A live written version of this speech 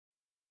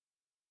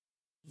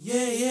Yeah,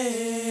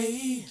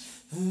 yeah,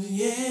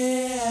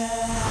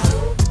 yeah.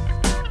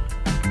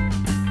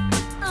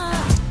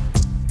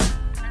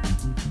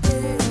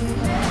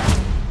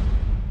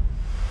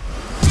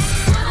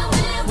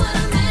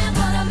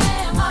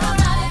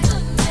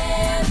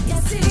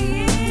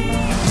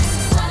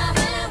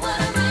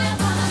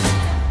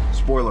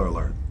 Spoiler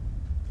alert,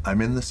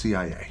 I'm in the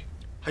CIA.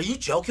 Are you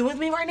joking with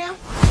me right now?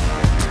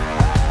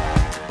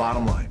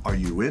 Bottom line, are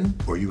you in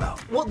or you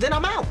out? Well, then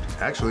I'm out.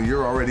 Actually,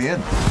 you're already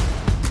in.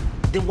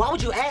 Then why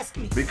would you ask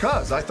me?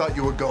 Because I thought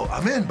you would go,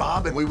 I'm in,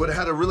 Bob, and we would have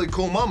had a really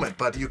cool moment,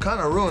 but you kind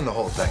of ruined the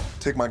whole thing.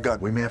 Take my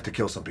gut, we may have to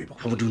kill some people.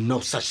 I will do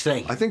no such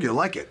thing. I think you'll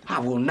like it. I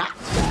will not.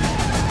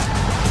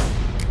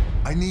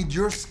 I need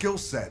your skill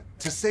set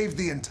to save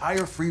the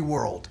entire free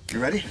world. You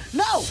ready?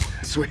 No!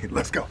 Sweet,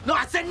 let's go. No,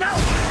 I said no!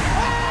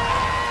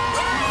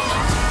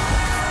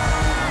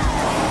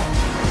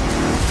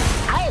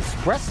 I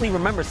expressly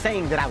remember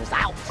saying that I was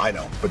out. I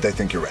know, but they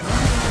think you're in.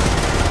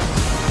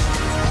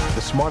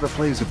 The smarter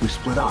play is if we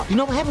split up. You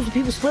know what happens when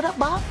people split up,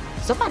 Bob?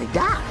 Somebody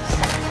dies.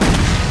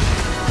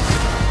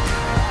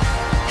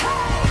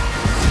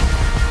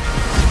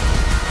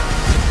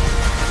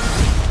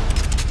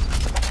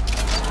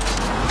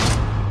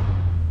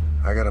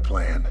 I got a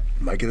plan.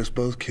 Might get us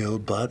both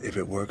killed, but if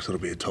it works, it'll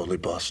be a totally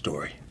boss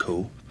story.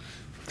 Cool?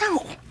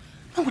 No.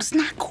 No, it's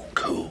not cool.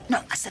 Cool.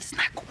 No, I said it's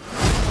not cool.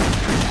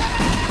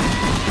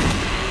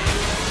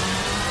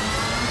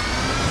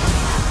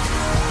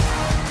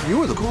 You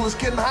were the coolest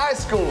kid in high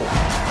school.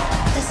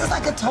 This is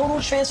like a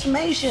total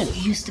transformation.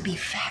 You used to be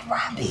Fat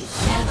Robbie.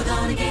 Never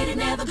gonna get it,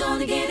 never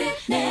gonna get it,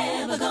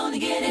 never gonna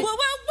get it. Whoa,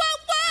 whoa, whoa,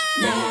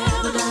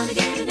 whoa! Never gonna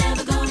get it.